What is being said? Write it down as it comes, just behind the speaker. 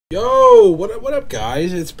Yo, what up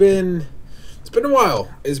guys? It's been a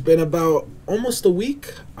while. It's been about almost a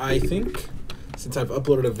week, I think, since I've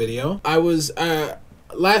uploaded a video. I was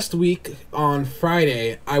last week on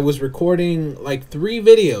Friday, I was recording like 3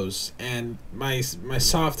 videos and my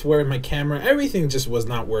software, my camera, everything just was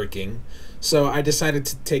not working. So I decided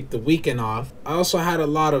to take the weekend off. I also had a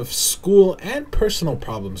lot of school and personal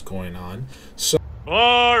problems going on. So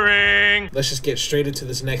boring. Let's just get straight into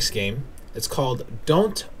this next game. It's called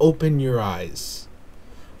Don't Open Your Eyes.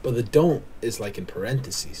 But the don't is like in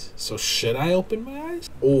parentheses. So should I open my eyes?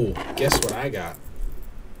 Oh, guess what I got?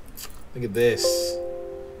 Look at this.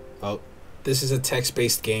 Oh, this is a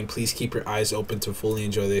text-based game. Please keep your eyes open to fully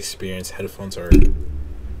enjoy the experience. Headphones are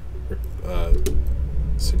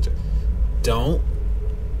don't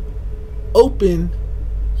open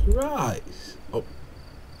your eyes. Oh.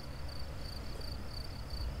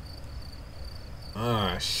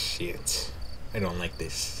 Ah, shit. I don't like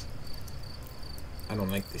this. I don't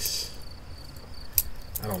like this.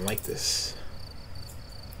 I don't like this.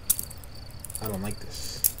 I don't like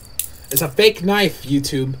this. It's a fake knife,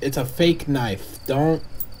 YouTube. It's a fake knife. Don't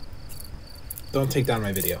take down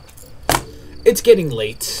my video. It's getting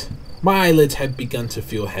late. My eyelids have begun to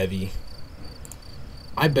feel heavy.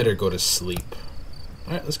 I better go to sleep.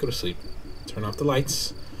 Alright, let's go to sleep. Turn off the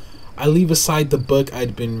lights. I leave aside the book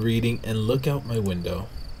I'd been reading and look out my window.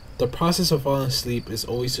 The process of falling asleep is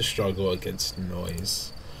always a struggle against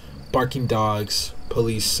noise. Barking dogs,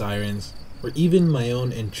 police sirens, or even my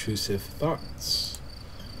own intrusive thoughts.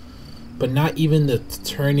 But not even the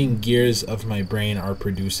turning gears of my brain are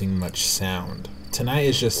producing much sound. Tonight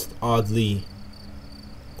is just oddly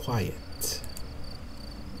quiet.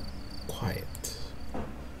 Quiet.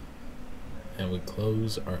 And we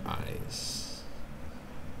close our eyes.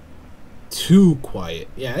 Too quiet.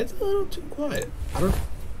 Yeah, it's a little too quiet. I don't...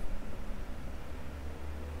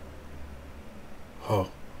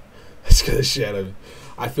 Oh, that scared the shit out of me.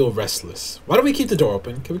 I feel restless. Why don't we keep the door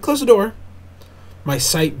open? Can we close the door? My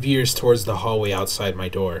sight veers towards the hallway outside my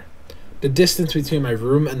door. The distance between my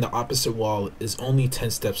room and the opposite wall is only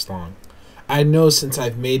 10 steps long. I know since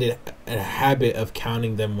I've made it a habit of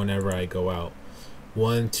counting them whenever I go out.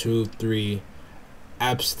 1, 2, 3.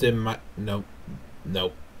 Nope.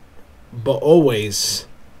 But always,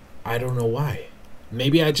 I don't know why.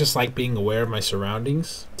 Maybe I just like being aware of my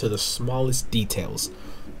surroundings to the smallest details.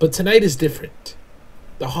 But tonight is different.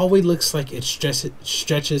 The hallway looks like it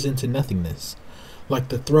stretches into nothingness. Like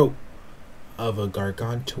the throat of a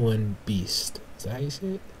gargantuan beast. Is that how you say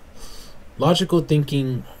it? Logical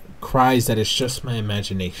thinking cries that it's just my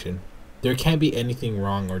imagination. There can't be anything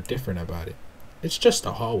wrong or different about it. It's just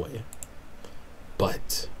a hallway.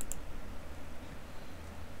 But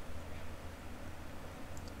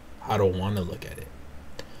I don't want to look at it.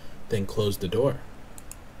 Then close the door,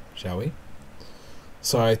 shall we?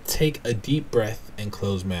 So I take a deep breath and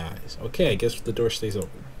close my eyes. Okay, I guess the door stays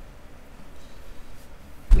open.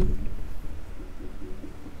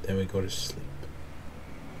 Then we go to sleep.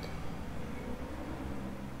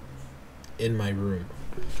 In my room.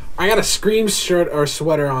 I got a Scream shirt or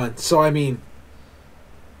sweater on, so I mean,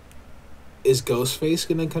 is Ghostface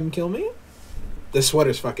gonna come kill me? This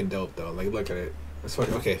sweater's fucking dope though. Like, look at it. It's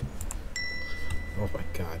fucking okay. Oh my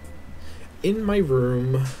god. In my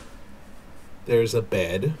room, there's a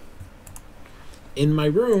bed. In my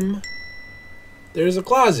room, there's a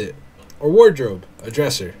closet or wardrobe, a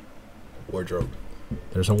dresser. Wardrobe.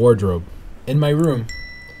 There's a wardrobe. In my room,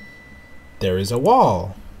 there is a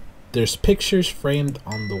wall. There's pictures framed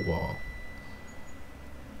on the wall.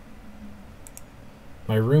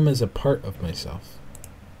 My room is a part of myself.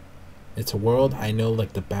 It's a world I know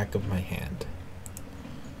like the back of my hand.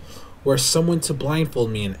 Were someone to blindfold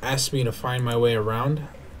me and ask me to find my way around,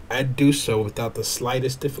 I'd do so without the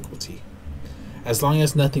slightest difficulty. As long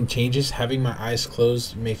as nothing changes, having my eyes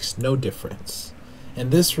closed makes no difference. In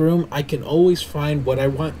this room, I can always find what I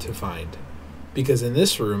want to find. Because in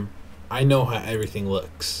this room, I know how everything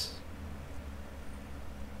looks.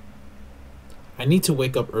 I need to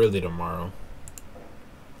wake up early tomorrow.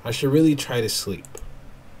 I should really try to sleep.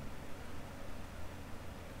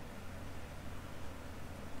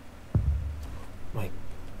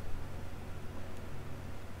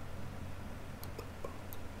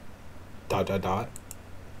 Dot dot dot.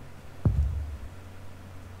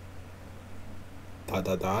 Dot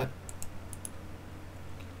dot dot.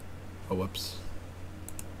 Oh, whoops.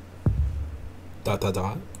 Dot dot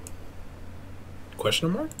dot.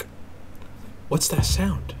 Question mark? What's that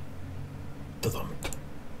sound? Thump.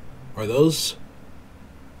 Are those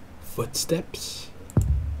footsteps?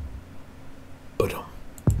 Ba-dum.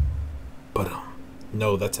 Ba-dum.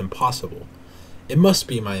 No, that's impossible. It must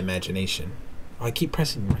be my imagination. Oh, I keep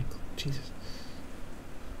pressing right. Jesus.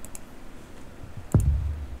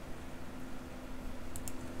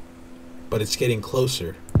 But it's getting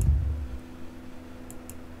closer.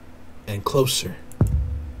 And closer.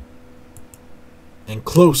 And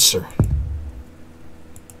closer.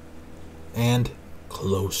 And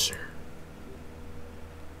closer.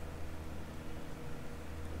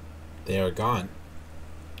 They are gone.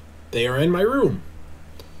 They are in my room.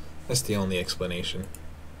 That's the only explanation.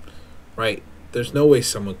 Right. There's no way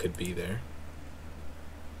someone could be there.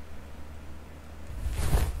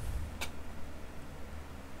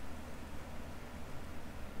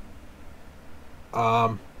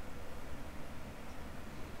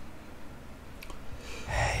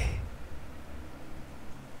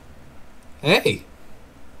 Hey.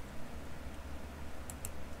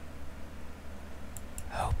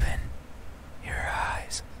 Open your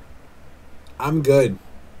eyes. I'm good.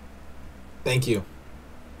 Thank you.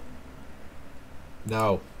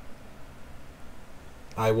 No.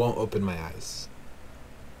 I won't open my eyes.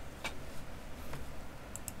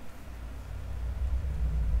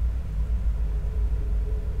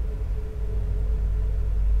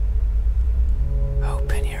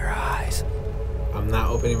 Open your eyes. I'm not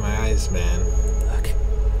opening my eyes, man. Look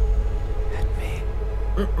at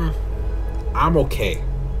me. I'm okay.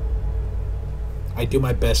 I do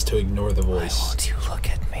my best to ignore the Why voice. won't you look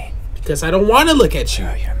at me? Because I don't want to look at you.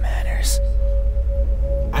 Where are your manners?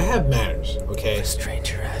 I have manners, okay? If a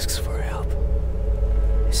stranger asks for help,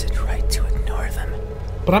 is it right to ignore them?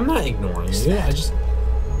 But I'm not ignoring Is you. that I just...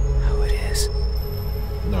 how it is?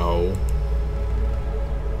 No.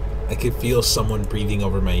 I could feel someone breathing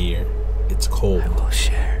over my ear. It's cold. I will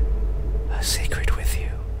share a secret with you.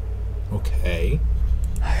 Okay.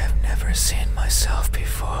 I have never seen myself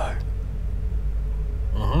before.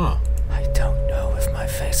 Uh-huh. I don't know if my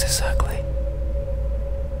face is ugly.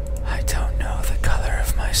 I don't know the color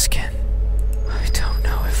of my skin. I don't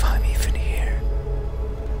know if I'm even here.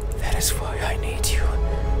 That is why I need you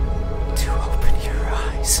to open your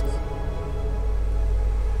eyes.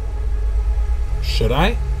 Should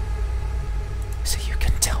I? So you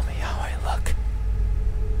can tell me how I look.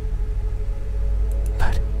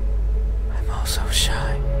 But I'm also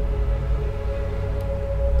shy,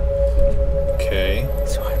 Okay.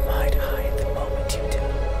 so I might hide the moment you do.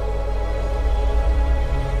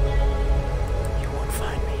 You won't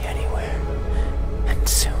find me anywhere, and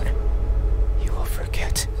soon you will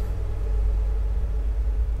forget,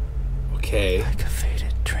 Okay. like a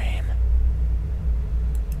faded dream.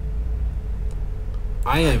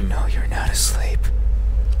 I am... No, you're not asleep.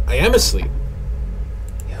 I am asleep.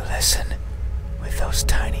 You listen with those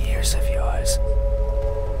tiny ears of yours.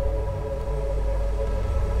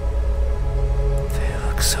 They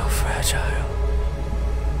look so fragile.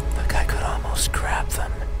 Like I could almost grab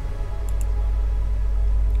them,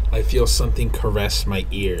 I feel something caress my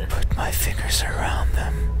ear. put my fingers around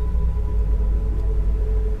them.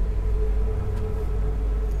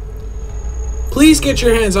 Please get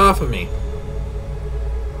your hands off of me.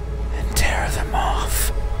 And tear them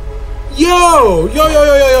off. Yo! Yo, yo,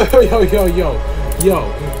 yo, yo, yo, yo, yo, yo.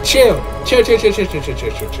 Yo. Chill. Chill, chill, chill, chill, chill, chill,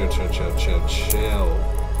 chill, chill, chill, chill, chill, chill,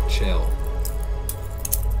 chill. Chill.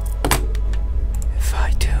 If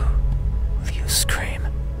I do, will you scream?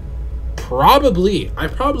 Probably. I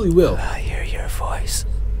probably will. Will I hear your voice?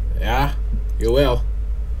 Yeah, you will.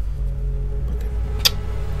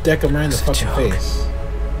 Deck him right in the It's a fucking joke. face.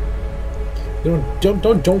 You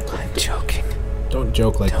don't joke. I'm joking. Don't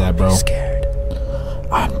joke like Don't that, bro. be scared.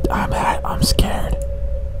 I'm scared.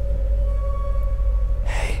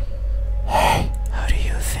 Hey, Hey, how do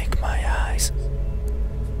you think my eyes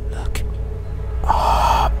look?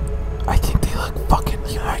 I think they look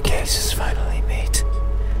fucking Our gaze finally meet.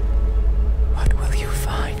 What will you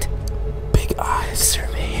find? big eyes. Answer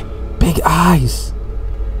me. Big eyes.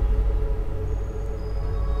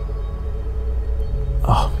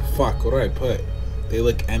 Oh fuck! What do I put? They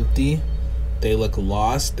look empty. They look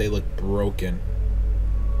lost. They look broken.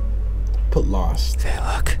 Put lost. They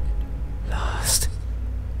look lost.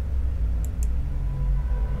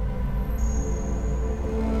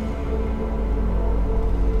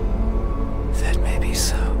 That may be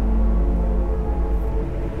so.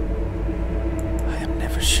 I am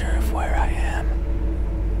never sure of where I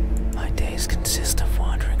am. My days consist of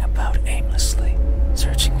wandering about aimlessly,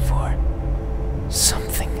 searching for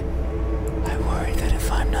something. I worry that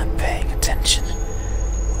if I'm not paying attention,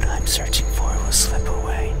 what I'm searching for will slip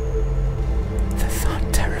away. The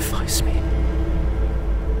thought terrifies me.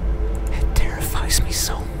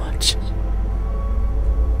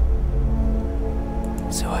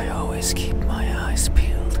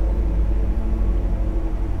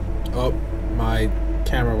 Oh, my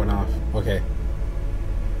camera went off. Okay.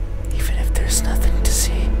 Even if there's nothing to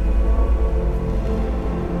see.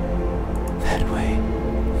 That way,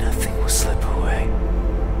 nothing will slip away,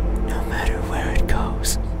 no matter where it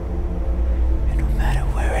goes, and no matter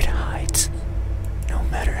where it hides, no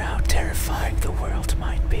matter how terrifying the world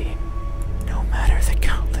might be, no matter the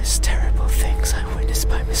countless terrible things I witnessed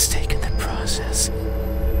by mistake in the process,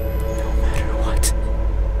 no matter what,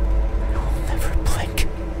 I will never blink.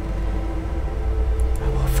 I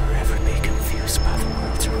will forever be confused by the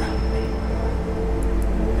world around me.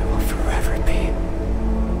 I will forever be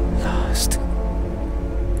lost.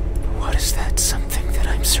 But what is that something that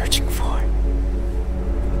I'm searching for?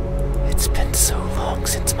 It's been so long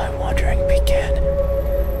since my wandering began.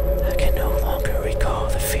 I can no longer recall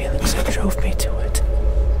the feelings that drove me to it.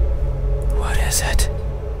 What is it?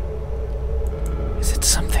 Is it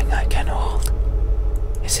something I can hold?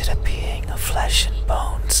 Is it a being of flesh and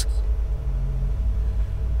bones?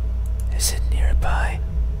 Is it nearby?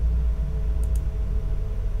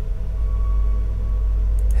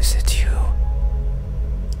 Is it you?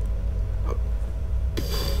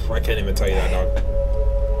 I can't even tell you that,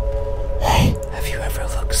 dog. Hey, have you ever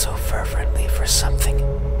looked so fervently for something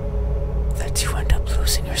that you end up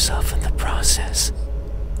losing yourself in the process?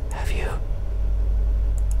 Have you?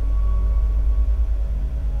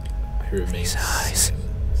 I remain These eyes. silent.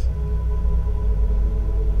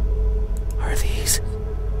 Are these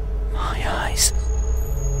my eyes?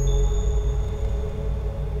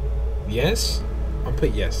 Yes? I'll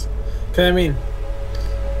put yes. 'Cause I mean,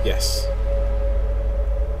 yes.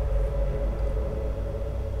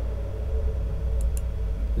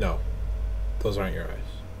 No. Those aren't your eyes.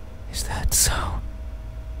 Is that so?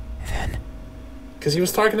 Then, Because he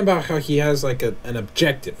was talking about how he has like an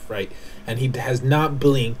objective, right? And he has not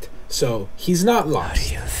blinked, so he's not how do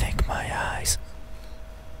lost. you think my eyes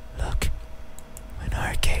look when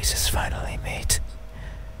our cases finally meet?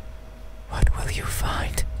 What will you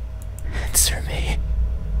find? Answer me.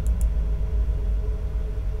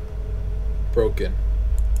 Broken.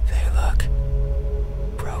 They look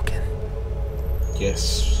broken.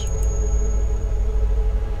 Yes.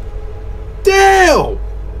 Damn!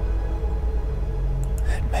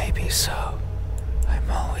 It may be so. I'm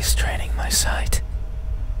always training my sight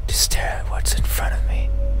to stare at what's in front of me,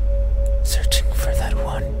 searching for that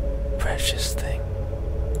one precious thing.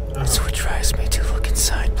 It's what drives me to look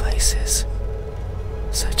inside places,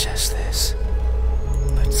 such as this.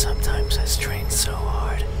 But sometimes I strain so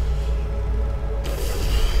hard,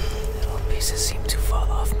 little pieces seem to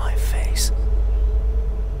fall off my face,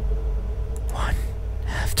 one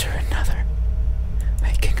after another,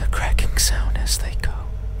 making a cracking sound as they go.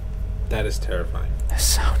 That is terrifying. A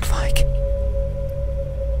sound like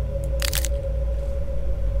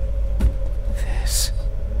this.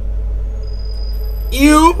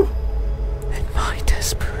 You? In my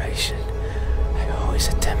desperation, I always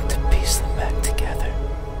attempt to piece them back together.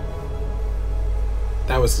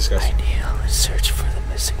 That was I disgusting. kneel and search for the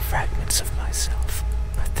missing fragments of myself,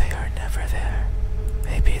 but they are never there.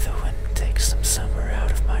 Maybe the wind takes them somewhere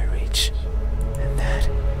out of my reach, and that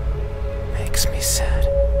makes me sad.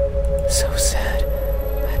 So sad,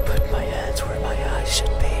 I put my hands where my eyes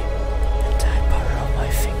should be, and I borrow my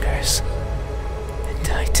fingers, and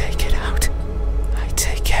I take it out. I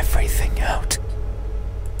take everything out.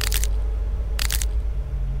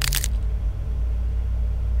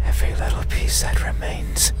 Every little piece that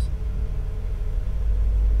remains.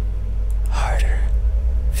 Harder,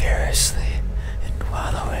 furiously, and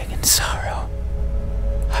wallowing in sorrow.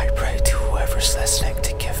 I pray to whoever's listening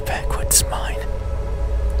to give back what's mine.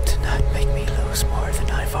 To not make me lose more than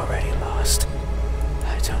I've already lost.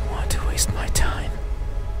 I don't want to waste my time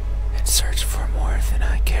and search for more than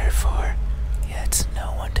I care for. Yet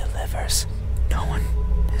no one delivers. No one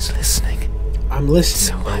is listening. I'm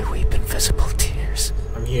listening. So I weep invisible tears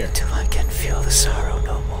I'm here. till I can feel the sorrow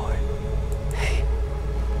no more. Hey,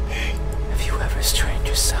 Hey. have you ever strained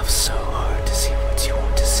yourself so hard to see what you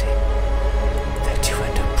want to see that you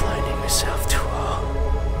end up blinding yourself to all?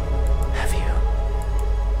 Have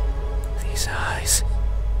you? These eyes.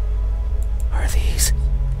 Are these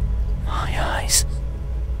my eyes?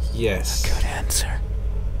 Yes. Good answer.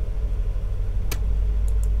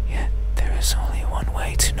 Yet there is only one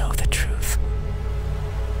way to know the truth.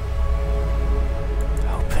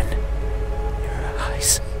 Open your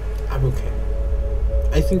eyes I'm okay.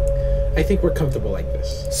 I think we're comfortable like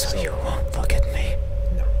this. so you won't look at me,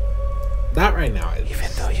 No. Not right now. even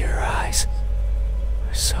though your eyes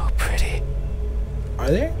are so pretty. Are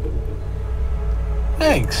they? I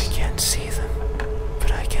Thanks. can't see them,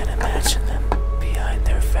 but I can imagine them behind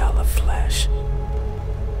their veil of flesh.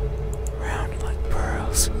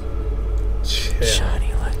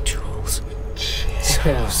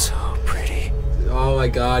 my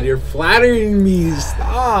god, you're flattering me.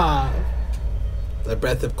 Stop. The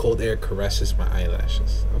breath of cold air caresses my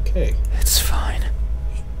eyelashes. Okay. It's fine.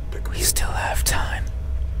 We still have time.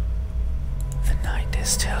 The night is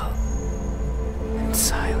still and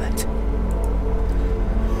silent.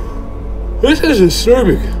 This is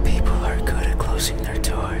disturbing. People are good at closing their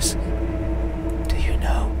doors. Do you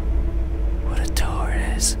know what a door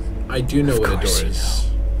is? I do know Of what a course door you is.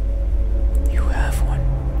 You have one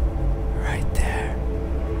right there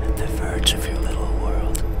at the verge of your little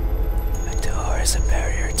world. A door is a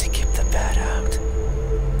barrier to keep the bad out.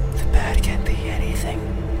 The bad can be anything.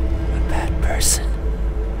 A bad person,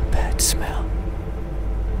 a bad smell.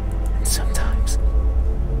 And sometimes,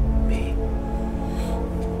 me.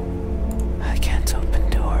 I can't open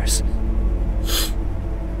doors.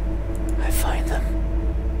 I find them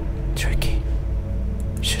tricky.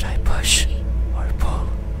 Should I push or pull?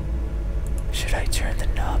 Should I turn the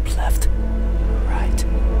knob left or right?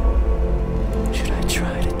 Should I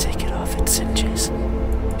try to take it off its hinges?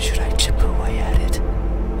 Should I chip away at it,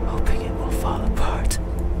 hoping it will fall apart?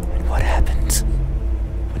 And what happens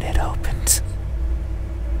when it opens?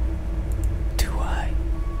 Do I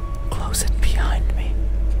close it behind me?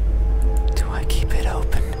 Do I keep it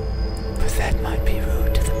open? But that might be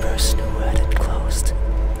rude to the person who had it closed.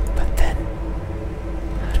 But then,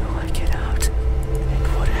 how do I get out? And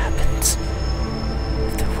what happens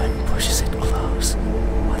if the wind pushes it close?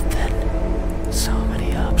 What then? So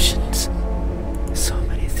many options. So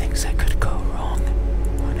many things that could go wrong.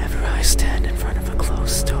 Whenever I stand in front of a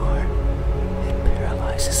closed door, it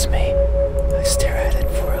paralyzes me. I stare at it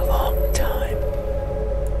for a long time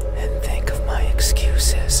and think of my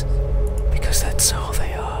excuses, because that's all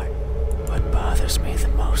they are. What bothers me the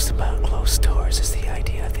most about closed doors is the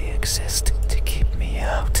idea they exist to keep me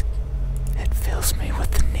out. It fills me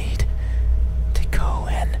with the need to go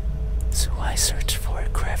in, so I search for a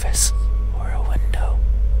crevice or a window.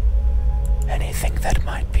 Anything that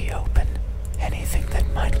might be open, anything that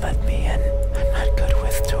might let me in. I'm not good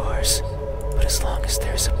with doors, but as long as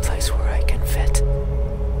there's a place where I can fit,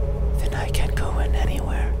 then I can go in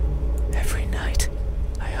anywhere. Every night,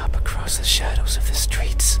 I hop across the shadows of the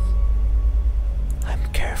streets.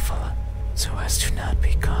 I'm careful so as to not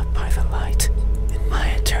be caught by the light. In my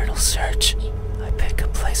eternal search, I pick a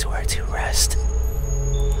place where to rest.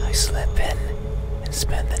 I slip in and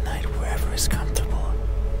spend the night wherever is comfortable,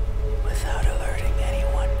 without alerting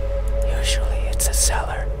anyone. Usually it's a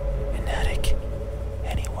cellar, an attic,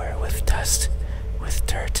 anywhere with dust, with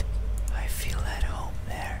dirt. I feel at home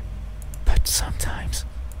there. But sometimes,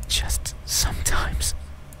 just sometimes,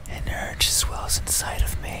 an urge swells inside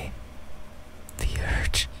of me. The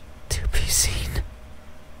urge to be seen.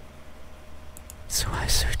 So I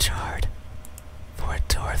search hard for a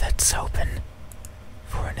door that's open,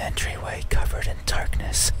 for an entryway covered in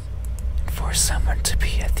darkness, and for someone to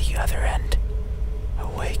be at the other end,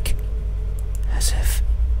 awake, as if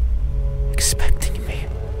expecting me.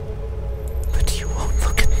 But you won't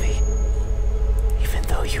look at me, even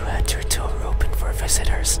though you had your door open for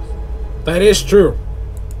visitors. That is true.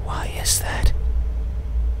 Why is that?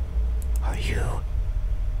 Are you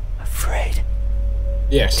afraid?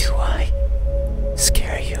 Yes. Do I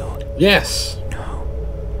scare you? Yes. No,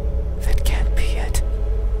 that can't be it.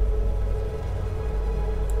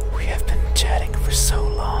 We have been chatting for so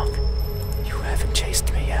long. You haven't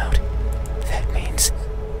chased me out. That means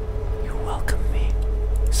you welcome me.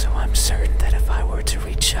 So I'm certain that if I were to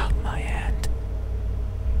reach out my hand,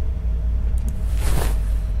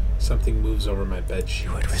 Something moves over my bed sheet.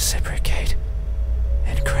 you would reciprocate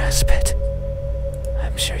and grasp it.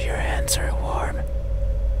 I'm sure your hands are warm.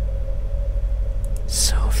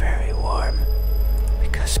 So very warm.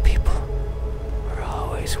 Because people are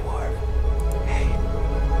always warm. Hey,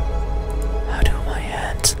 how do my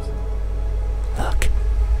hands look?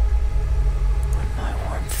 When my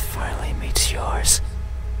warmth finally meets yours,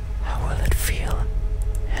 how will it feel?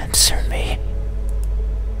 Answer me.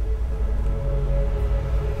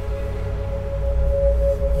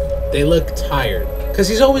 They look tired. Because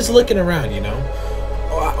he's always looking around, you know?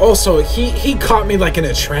 Also, he caught me like in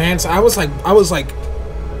a trance. I was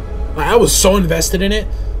so invested in it.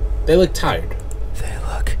 They look tired. They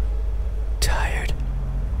look tired.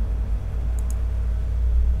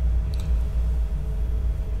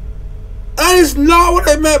 That is not what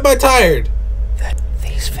I meant by tired. That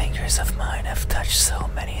these fingers of mine have touched so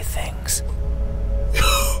many things.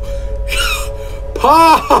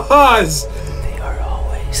 Pause! They are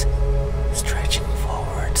always stretching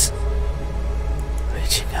forwards,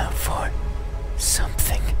 reaching out for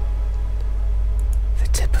something. The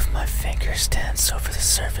tip of my finger stands over the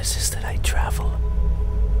surfaces that I travel,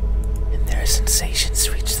 and Their sensations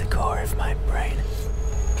reach the core of my brain.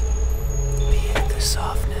 Be it the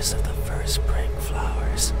softness of the first spring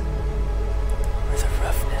flowers, or the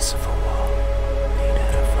roughness of a wall made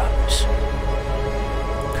out of rubbish.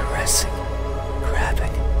 Caressing,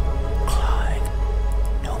 grabbing, clawing,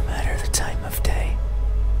 no matter the time of day.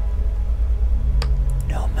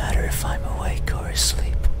 No matter if I'm awake or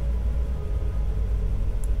asleep.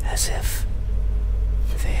 As if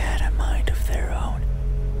they had a mind of their own.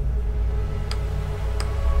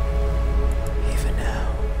 Even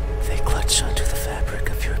now, they clutch onto the fabric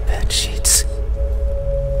of your bed sheets.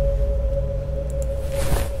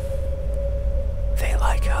 They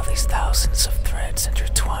like how these thousands of threads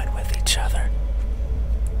intertwine with each other.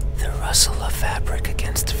 The rustle of fabric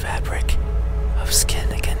against fabric, of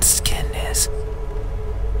skin against skin is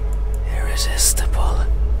irresistible.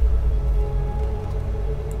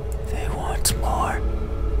 They want more.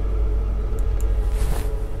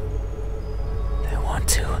 They want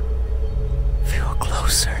to feel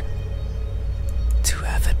closer, to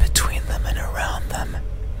have it between them and around them,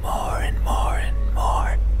 more and more and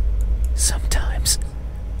more. Sometimes,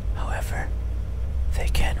 however, they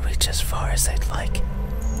can't reach as far as they'd like.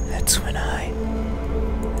 That's when I,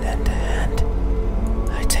 hand to hand,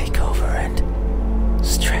 I take over and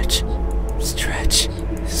stretch, stretch,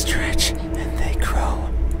 stretch, and they grow.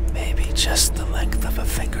 Maybe just the length of a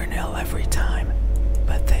fingernail every time,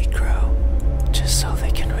 but they grow, just so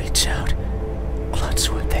they can reach out, clutch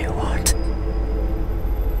what they want,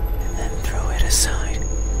 and then throw it aside,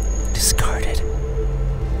 discard it,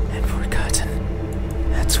 and forgotten.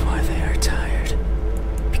 That's why they are tired,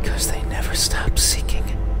 because they never stop seeking,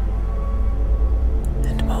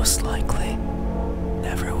 and most likely,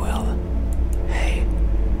 never will. Hey,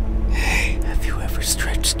 have you ever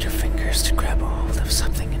stretched your fingers to grab a hold of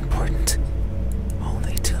something important,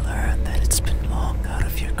 only to learn that it's been long out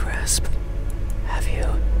of your grasp? Have you?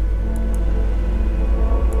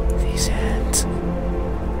 These hands.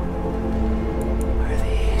 Are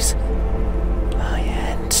these my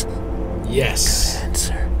hands? Yes. Good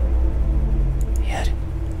answer. Yet,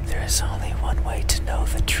 there is only one way to know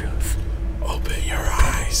the truth. Open your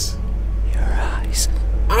eyes. Your eyes.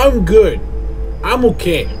 I'm good. I'm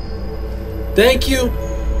okay. Thank you.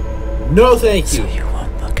 No, thank So you. you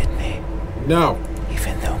won't look at me, No.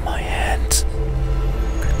 even though my hands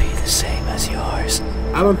could be the same as yours.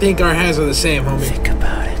 I don't think our hands are the same, homie. Think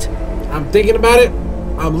about it. I'm thinking about it.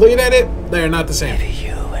 I'm looking at it. They're not the same. Maybe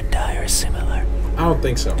you and I are similar. I don't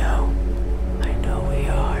think so. No, I know we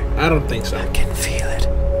are. I don't think I so. can feel it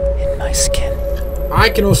in my skin. I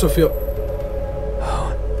can also feel...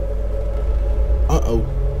 Oh, Uh-oh.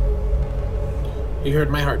 You heard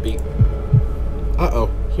my heartbeat. Uh-oh.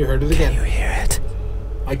 You heard it can you again. hear it?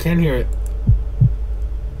 I can hear it.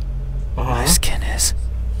 My Uh-huh. skin is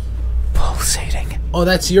pulsating. Oh,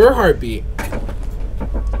 that's your heartbeat.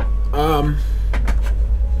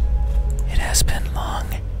 It has been long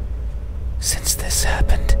since this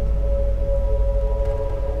happened.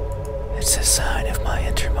 It's a sign of my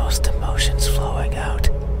innermost emotions flowing out.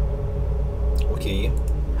 Okay.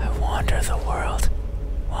 I wander the world,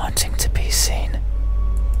 wanting to be seen.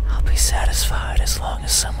 I'll be satisfied as long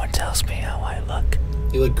as someone tells me how I look.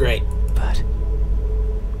 You look great. But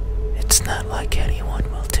it's not like anyone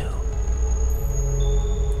will do.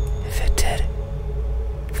 If it did,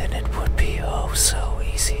 then it would be oh so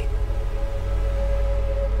easy.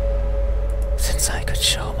 Since I could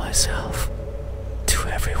show myself to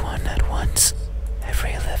everyone at once,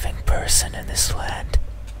 every living person in this land,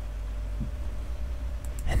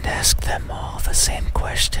 and ask them all the same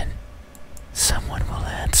question, someone will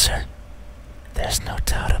answer. There's no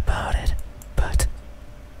doubt about it, but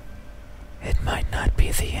it might not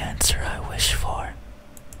be the answer I wish for.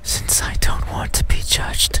 Since I don't want to be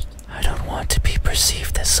judged, I don't want to be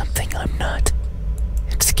perceived as something I'm not.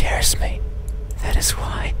 It scares me. That is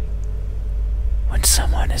why, when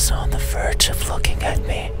someone is on the verge of looking at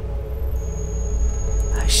me,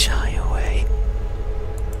 I shy away.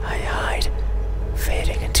 I hide,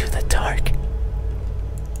 fading into the dark.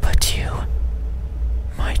 But you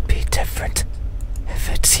might be different. If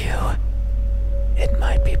it's you, it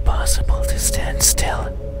might be possible to stand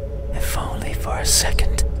still, if only for a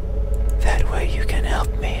second. That way you can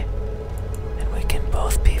help me, and we can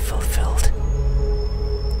both be fulfilled.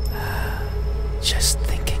 Just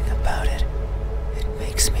thinking about it, it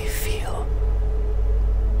makes me feel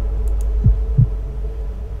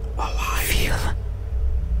Alive. feel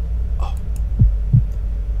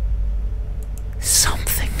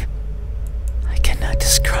something I cannot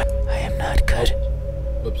describe. I am not good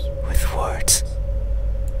Whoops. with words.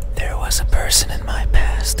 There was a person in my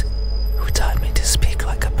past who taught me to speak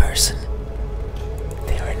like a person,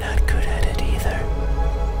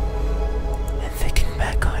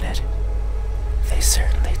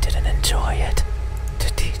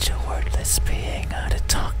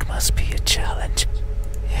 must be a challenge.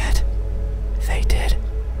 Yet, they did.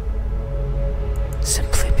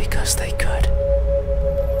 Simply because they could.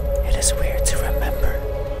 It is weird to remember.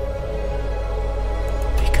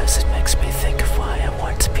 Because it makes me think of why I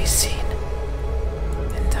want to be seen.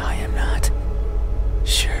 And I am not.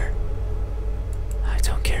 Sure. I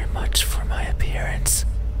don't care much for my appearance.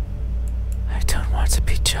 I don't want to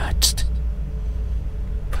be judged.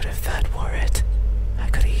 But if that were it, I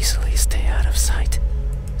could easily stay out of sight.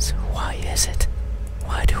 So why is it?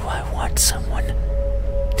 Why do I want someone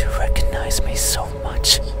to recognize me so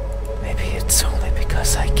much? Maybe it's only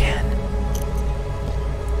because I can.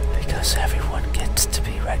 Because everyone gets to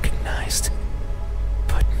be recognized.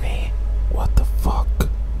 But me. What the fuck?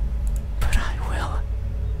 But I will.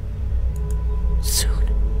 Soon.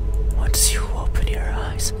 Once you open your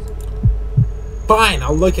eyes. Fine,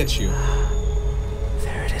 I'll look at you.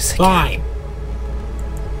 There it is again. Fine.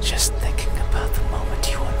 Just thinking about the moment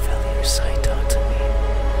you unveil your sight onto me.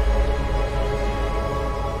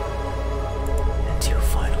 And you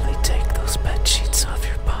finally take those bed sheets off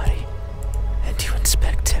your body. And you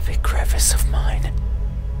inspect every crevice of mine.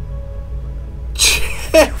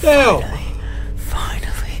 Chill.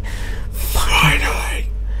 Finally,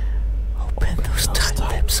 open those tight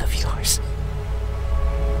lips of yours.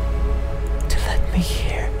 To let me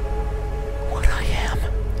hear what I am.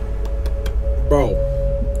 Bro.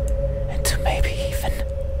 And to maybe even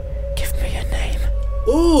give me a name.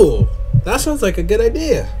 Ooh, that sounds like a good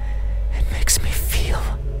idea. It makes me feel,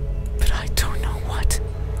 but I don't know what.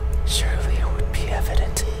 Surely it would be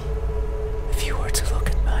evident if you were to look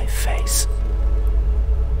at my face.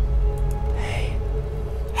 Hey,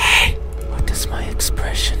 what does my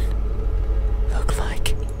expression look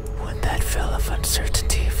like when that veil of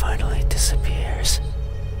uncertainty finally disappears?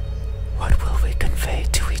 What will we convey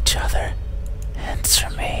to each other? Answer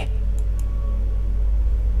me.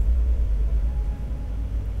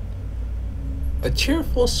 A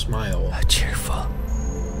cheerful smile. A cheerful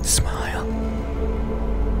smile.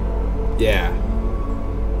 Yeah.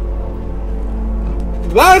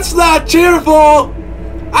 That's not cheerful!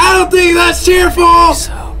 I don't think that's cheerful!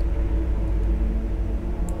 So,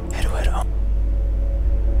 it would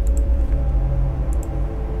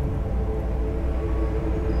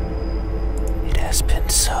It has been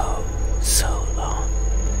so long.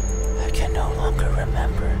 I can no longer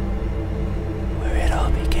remember where it all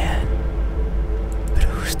began. But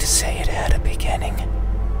who's to say it had a beginning?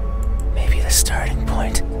 Maybe the starting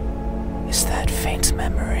point is that faint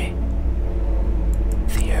memory.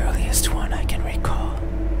 The earliest one I can recall.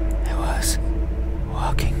 I was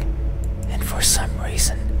walking, and for some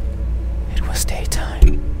reason, it was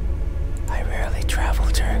daytime. I rarely travel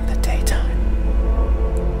during the daytime.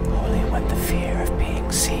 Only when the fear of being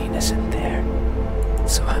seen isn't there.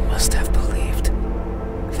 So I must have believed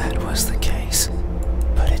that was the case.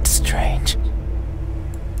 But it's strange.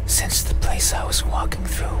 Since the place I was walking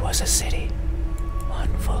through was a city,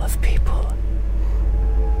 one full of people,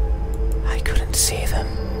 I couldn't see them,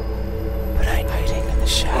 but I'm hiding in the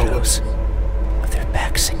shadows, with their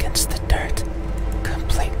backs against the dirt,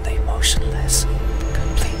 completely motionless,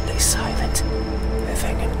 completely silent,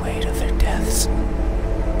 living in wait of their deaths.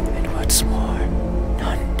 And what's more,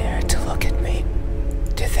 none dared to look at me.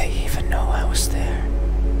 Did they even know I was there?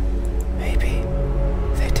 Maybe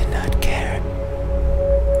they did not care.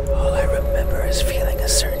 All I remember is feeling a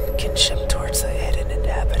certain kinship towards the hidden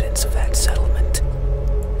inhabitants of that settlement.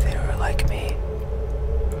 They were like me,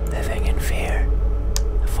 living in fear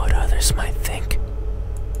of what others might think.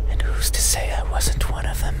 And who's to say I wasn't one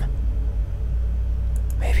of them?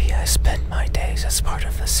 Maybe I spent my days as part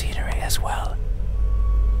of the scenery as well.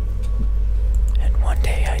 And one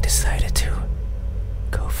day I decided to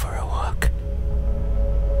go for a walk.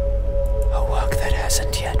 A walk that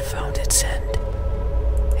hasn't yet found its end.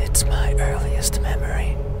 It's my earliest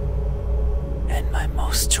memory, and my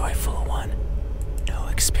most joyful one. No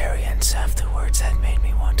experience afterwards had made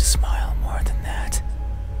me want to smile more than that.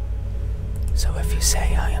 So if you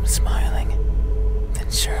say I am smiling,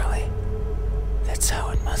 then surely that's how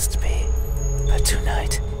it must be. But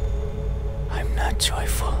tonight, I'm not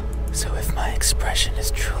joyful. So if my expression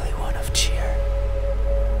is truly one of cheer,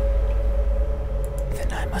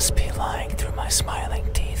 then I must be lying through my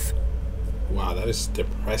smiling teeth. Wow, that is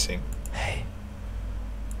depressing. Hey,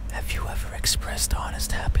 have you ever expressed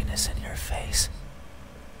honest happiness in your face,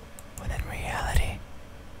 when in reality,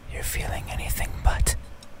 you're feeling anything but?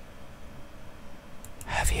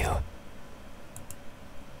 Have you?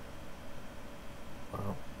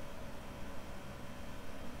 Wow.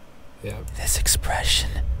 Yeah. This expression,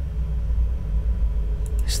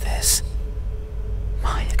 is this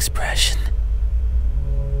my expression?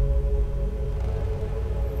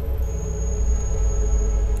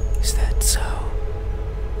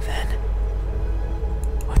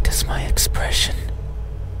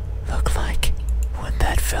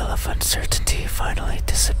 veil of uncertainty finally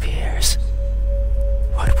disappears,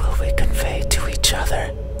 what will we convey to each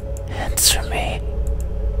other? Answer me.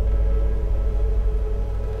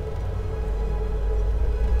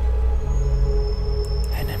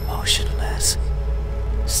 An emotionless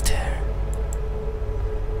stare.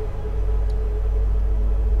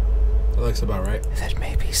 That looks about right. That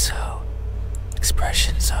may be so.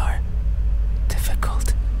 Expressions are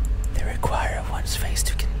difficult. They require one's face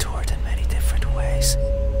to contort in many different ways.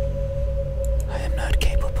 I am not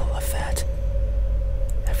capable of that.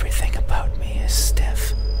 Everything about me is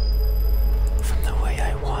stiff. From the way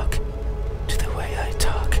I walk, to the way I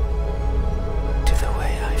talk, to the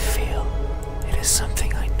way I feel. It is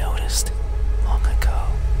something I noticed long ago.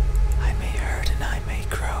 I may hurt and I may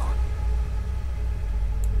grow,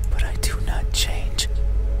 but I do not change.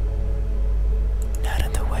 Not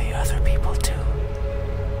in the way other people do.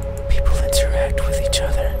 People interact with each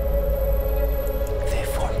other. They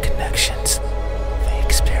form connections. They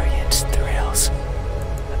experience thrills.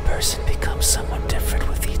 A person becomes someone different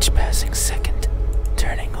with each passing second,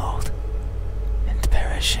 turning old and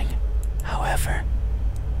perishing. However,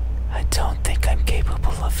 I don't think I'm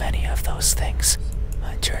capable of any of those things.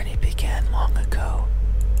 My journey began long ago,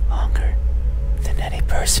 longer than any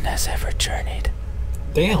person has ever journeyed.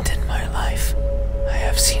 Damn. And in my life, I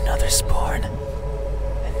have seen others born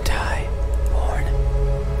and die, born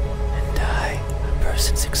and die. A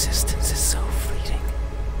person's existence is so fleeting,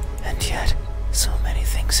 and yet so many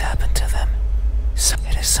things happen to them. So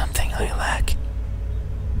it is something I lack.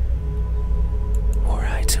 Were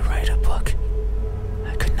I to write a book,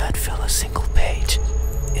 I could not fill a single page.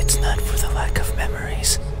 It's not for the lack of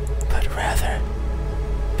memories, but rather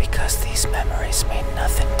because these memories mean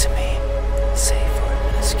nothing to me, save for a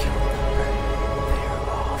minuscule number. They are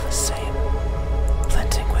all the same,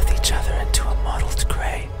 blending with each other into a mottled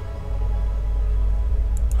gray,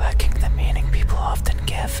 lacking the meaning people often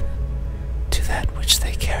give to that which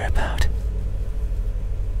they care about.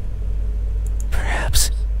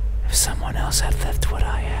 Perhaps if someone else had lived what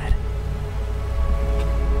I had,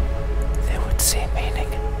 they would see meaning.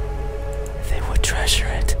 They would treasure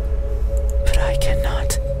it, but I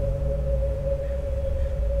cannot.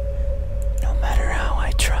 No matter how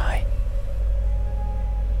I try,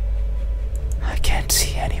 I can't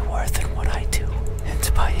see any worth in what I do,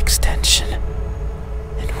 and by extension,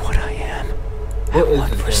 in what I am. I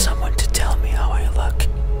want for someone to tell me how I look,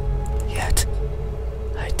 yet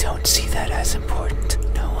I don't see that as important.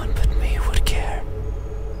 No one but me would care,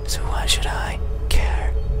 so why should I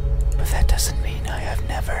care? But that doesn't mean I have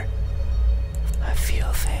never. I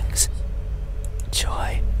feel things.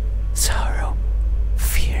 Joy, sorrow,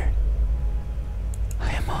 fear.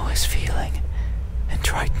 I am always feeling,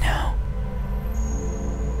 and right now.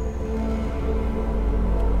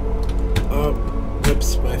 Oh,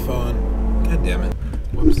 whoops, my phone. God damn it.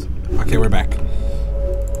 Whoops. Okay, we're back.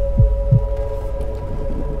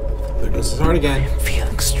 There goes his heart I again. am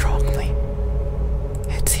feeling strongly.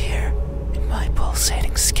 It's here, in my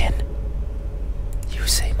pulsating skin. You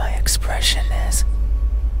say my expression is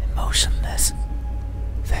emotionless,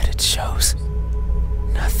 that it shows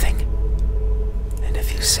nothing. And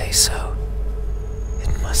if you say so,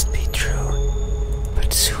 it must be true.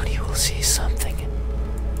 But soon you will see something,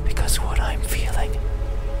 because what I'm feeling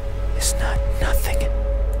is not nothing.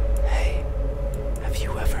 Hey, have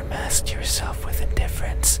you ever masked yourself with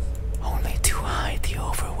indifference, only to hide the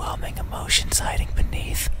overwhelming emotions hiding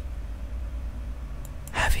beneath?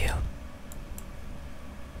 Have you?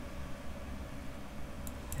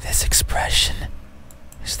 This expression,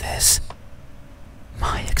 is this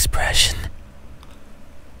my expression?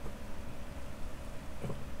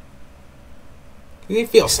 You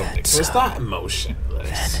feel Is something, that so it's so? not emotionless.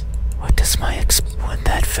 Then, what does my would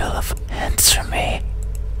that fill of answer me?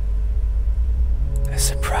 A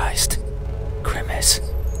surprised grimace.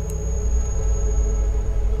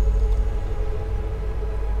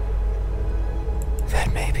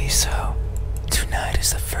 That may be so. Tonight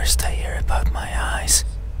is the first I hear about my eyes,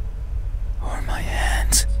 or my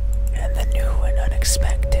hands, and the new and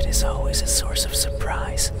unexpected is always a source of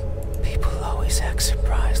surprise. People always act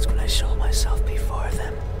surprised when I show myself before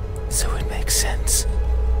them, so it makes sense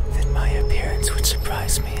that my appearance would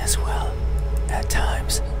surprise me as well. At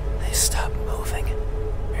times, they stop moving,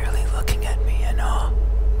 merely looking at me in awe.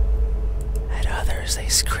 At others, they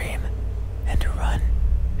scream and run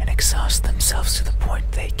and exhaust themselves to the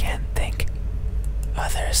point they can't think.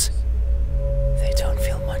 Others, they don't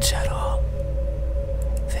feel much at all.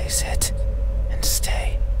 They sit and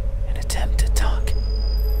stay and attempt to talk.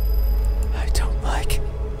 I don't like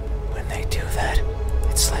when they do that.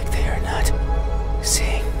 It's like they are not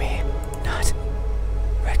seeing me, not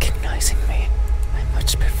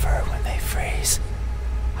much prefer when they freeze.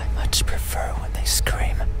 I much prefer when they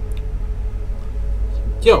scream.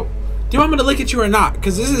 Yo, do you want me to look at you or not?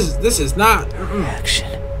 Because this is not. Reaction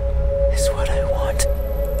is what I want.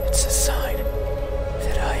 It's a sign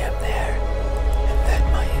that I am there and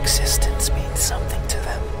that my existence means something to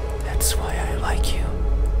them. That's why I like you.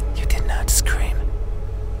 You did not scream,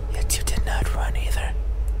 yet you did not run either.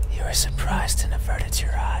 You were surprised and averted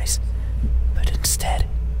your eyes, but instead,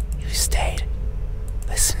 you stayed,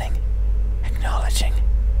 listening, acknowledging.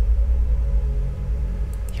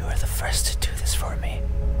 You are the first to do this for me.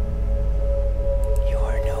 You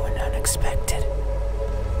are new and unexpected.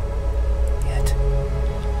 Yet,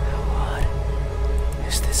 how odd.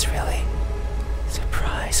 Is this really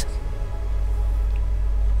surprise?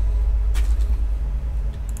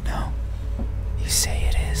 No. You say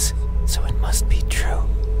it is, so it must be true.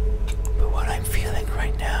 But what I'm feeling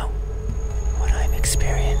right now, what I'm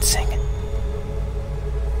experiencing,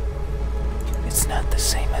 it's not the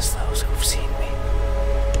same as those who've seen me.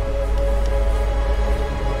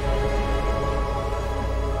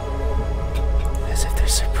 As if their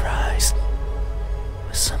surprise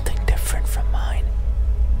was something different from mine.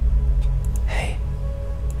 Hey,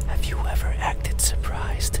 have you ever acted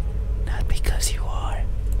surprised? Not because you are,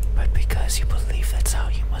 but because you believe that's how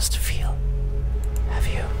you must feel. Have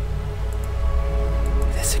you?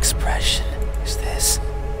 This expression, is this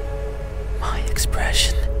my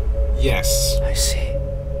expression? Yes. I see.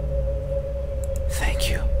 Thank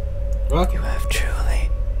you. What? You have truly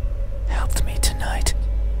helped me tonight.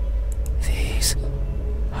 These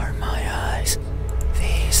are my eyes.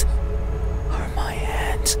 These are my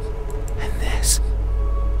hands. And this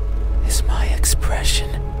is my expression.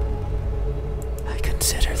 I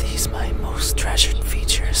consider these my most treasured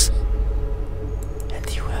features.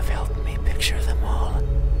 And you have helped me picture them all.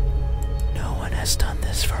 No one has done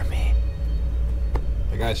this for me.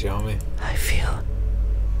 I got you, homie. I feel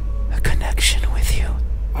a connection with you.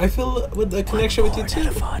 I feel with a connection with you One born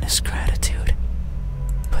out too. of honest gratitude.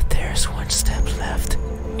 But there's one step left.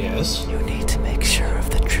 Yes. You need to make sure of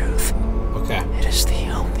the truth. Okay. It is the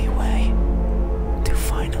only way to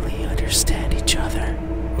finally understand each other.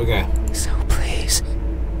 Okay. So please,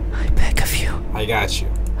 I beg of you, I got you.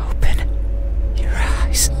 open your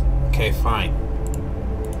eyes. Okay, fine.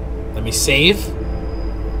 Let me save.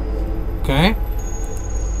 Okay.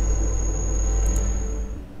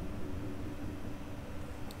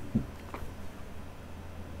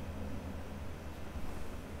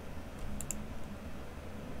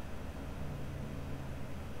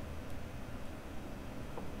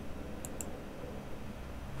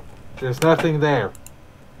 There's nothing there.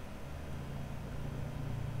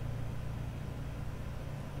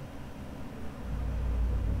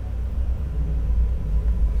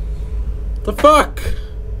 The fuck?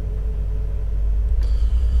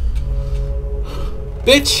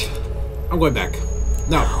 Bitch! I'm going back.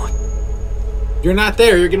 No. You're not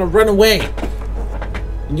there. You're gonna run away.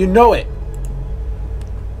 And you know it.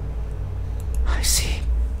 I see.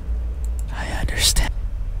 I understand.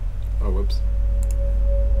 Oh, whoops.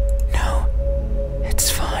 No, it's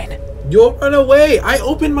fine. You'll run away. I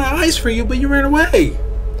opened my eyes for you, but you ran away.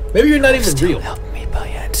 Maybe you're not even Still real. help me by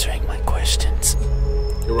answering my questions.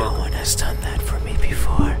 You're No welcome. one has done that for me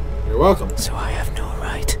before, You're welcome. so I have no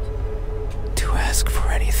right to ask for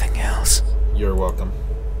anything else. You're welcome.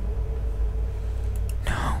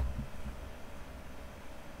 No,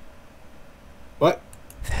 What?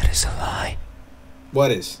 that is a lie.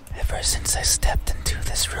 What is? Ever since I stepped into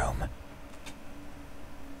this room,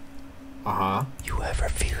 Uh-huh. you have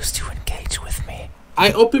refused to engage with me.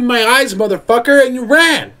 I opened my eyes, motherfucker, and you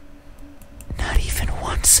ran. Not even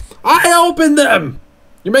once. I opened them.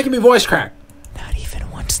 You're making me voice crack. Not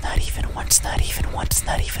even once, not even once, not even once,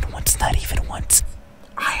 not even once, not even once.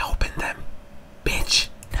 I opened them, bitch.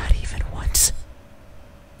 Not even once.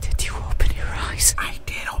 Did you open your eyes? I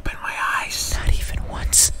did open my eyes. Not even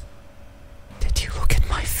once. Did you look at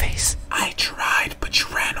my face? I tried, but you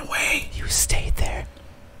ran away. You stayed there,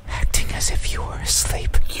 acting as if you were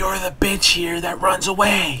asleep, You're the bitch here that runs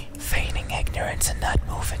away. feigning ignorance and not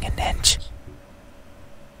moving an inch.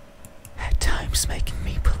 At times making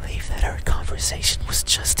me believe that our conversation was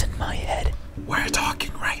just in my head. We're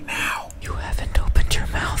talking right now. You haven't opened your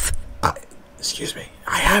mouth, Excuse me.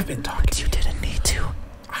 I have been talking. but you didn't need to.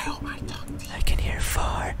 I hope I talked to you. I can hear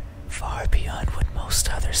far, far beyond what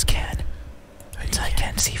most others can. And I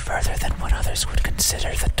can see further than what others would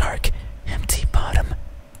consider the dark, empty bottom.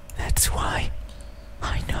 That's why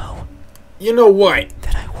I know You know what?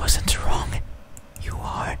 that I wasn't wrong. You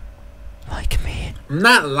are like me. I'm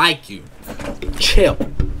not like you. Chill.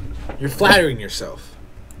 You're flattering yourself.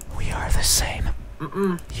 We are the same.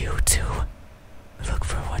 You too look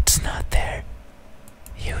for what's not there.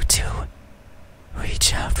 You too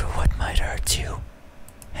reach out for what might hurt you.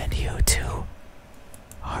 And you too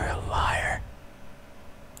are a liar.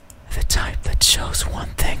 The type that shows one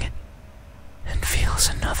thing and feels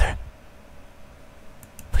another.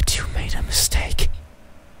 But you made a mistake.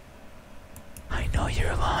 I know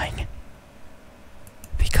you're lying.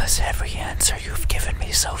 Because every answer you've given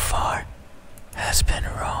me so far has been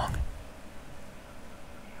wrong.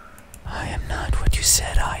 I am not what you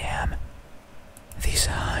said I am. These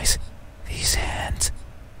eyes, these hands,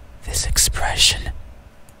 this expression.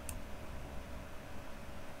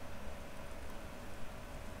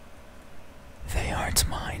 They aren't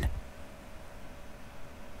mine.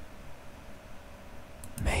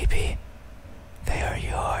 Maybe they are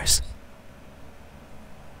yours.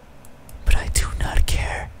 But I do not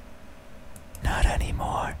care. Not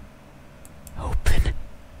anymore. Open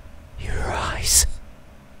your eyes.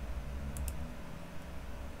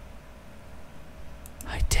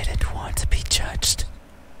 I didn't want to be judged.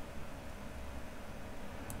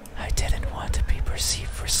 I didn't want to be perceived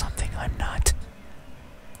for something I'm not.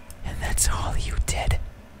 And that's all you did.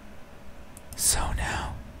 So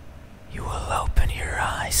now, you will open your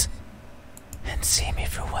eyes and see me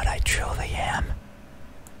for what I truly am.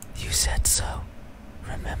 You said so.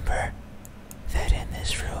 Remember that in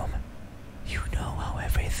this room, you know how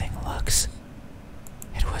everything looks.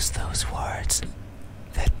 It was those words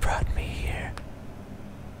that brought me here.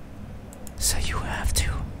 So you have to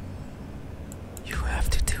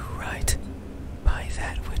do right by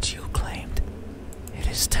that which you claimed. It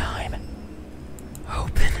is time.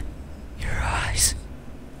 Open your eyes.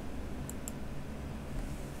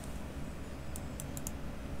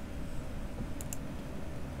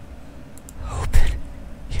 Open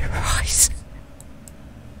your eyes.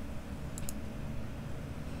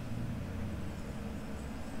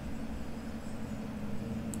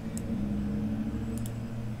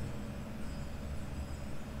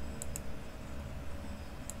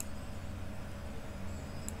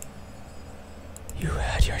 You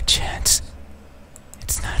had your chance.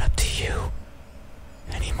 It's not up to you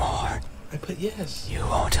anymore. I put yes. You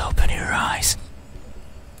won't open your eyes.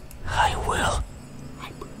 I will.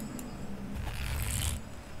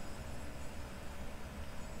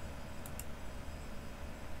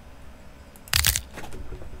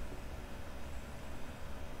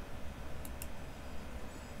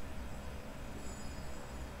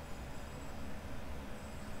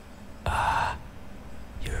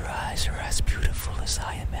 Your eyes are as beautiful as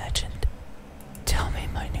I imagined. Tell me,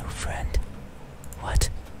 my new friend, what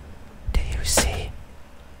do you see?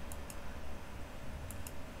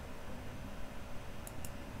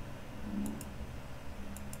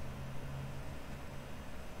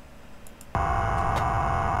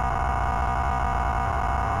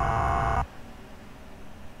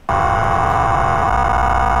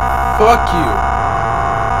 Fuck you.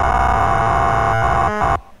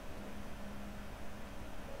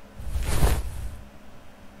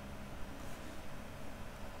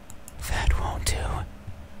 That won't do.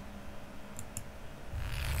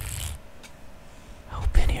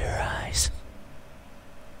 Open your eyes.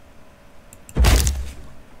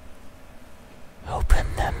 Open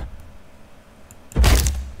them.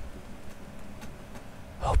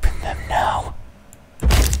 Open them now.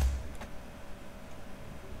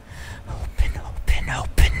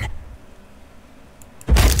 Open.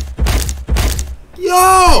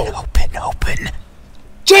 Yo! Open.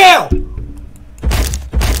 Jail!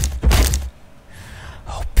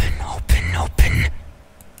 Open.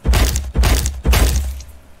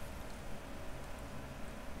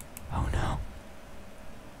 Oh no.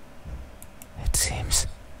 It seems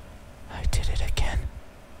I did it again.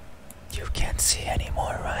 You can't see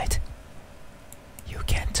anymore, right? You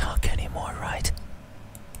can't talk anymore, right?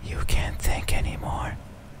 You can't think anymore,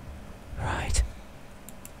 right?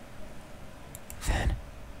 Then,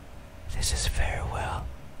 this is farewell.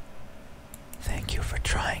 Thank you for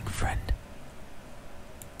trying, friend.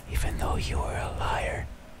 Even though you are a liar,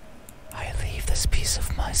 I leave this piece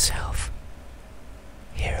of myself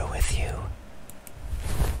here with you.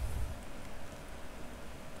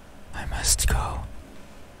 I must go.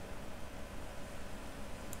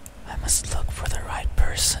 I must look for the right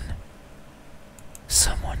person.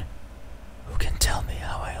 Someone who can tell me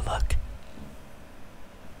how I look.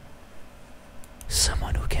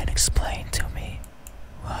 Someone who can explain to me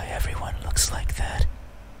why everyone looks like that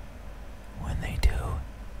when they do.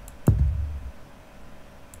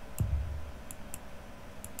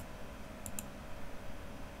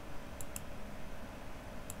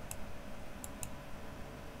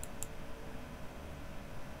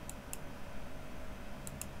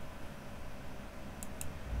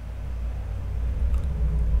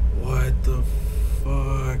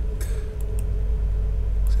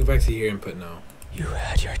 back to here and put no. You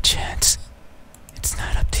had your chance. It's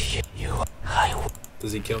not up to you.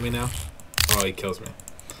 Does he kill me now? Oh, he kills me.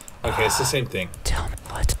 Okay, it's the same thing. Tell me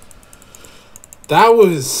what. That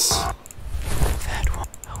was... That one.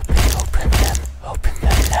 Open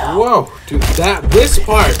them now. Whoa, dude, this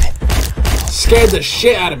part scared the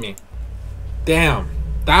shit out of me. Damn,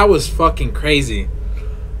 that was fucking crazy.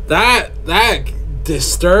 That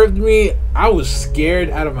disturbed me. I was scared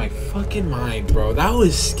out of my fucking mind, bro. That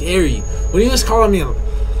was scary. When he was calling me,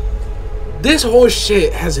 this whole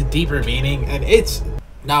shit has a deeper meaning, and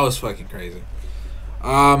that was fucking crazy.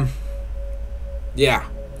 Yeah.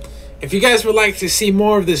 If you guys would like to see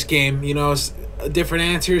more of this game, you know, different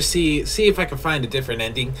answers, see if I can find a different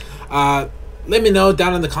ending, let me know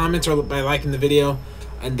down in the comments or by liking the video,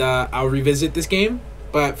 and I'll revisit this game.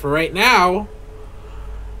 But for right now,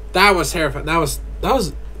 that was terrifying. That was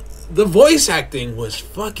the voice acting was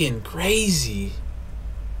fucking crazy.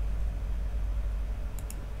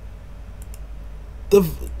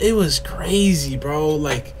 It was crazy, bro.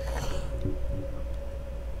 Like,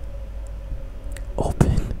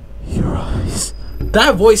 open your eyes.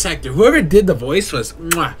 That voice actor, whoever did the voice, was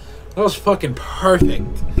mwah, that was fucking perfect.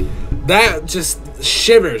 That just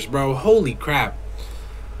shivers, bro. Holy crap.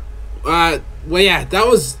 Well, yeah, that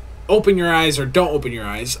was Open Your Eyes or Don't Open Your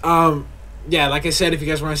Eyes. Yeah, like I said, if you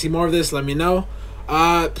guys want to see more of this, let me know.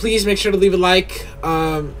 Please make sure to leave a like.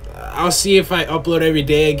 I'll see if I upload every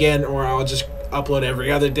day again, or I'll just upload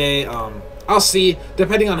every other day. I'll see,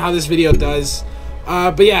 depending on how this video does.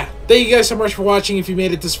 But yeah, thank you guys so much for watching. If you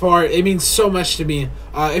made it this far, it means so much to me.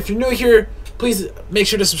 If you're new here, please make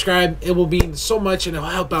sure to subscribe. It will mean so much, and it'll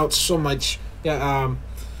help out so much. Yeah,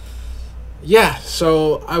 yeah,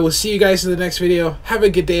 so I will see you guys in the next video. Have a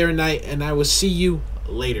good day or night, and I will see you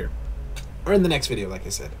later. Or in the next video, like I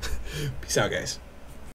said. Peace out, guys.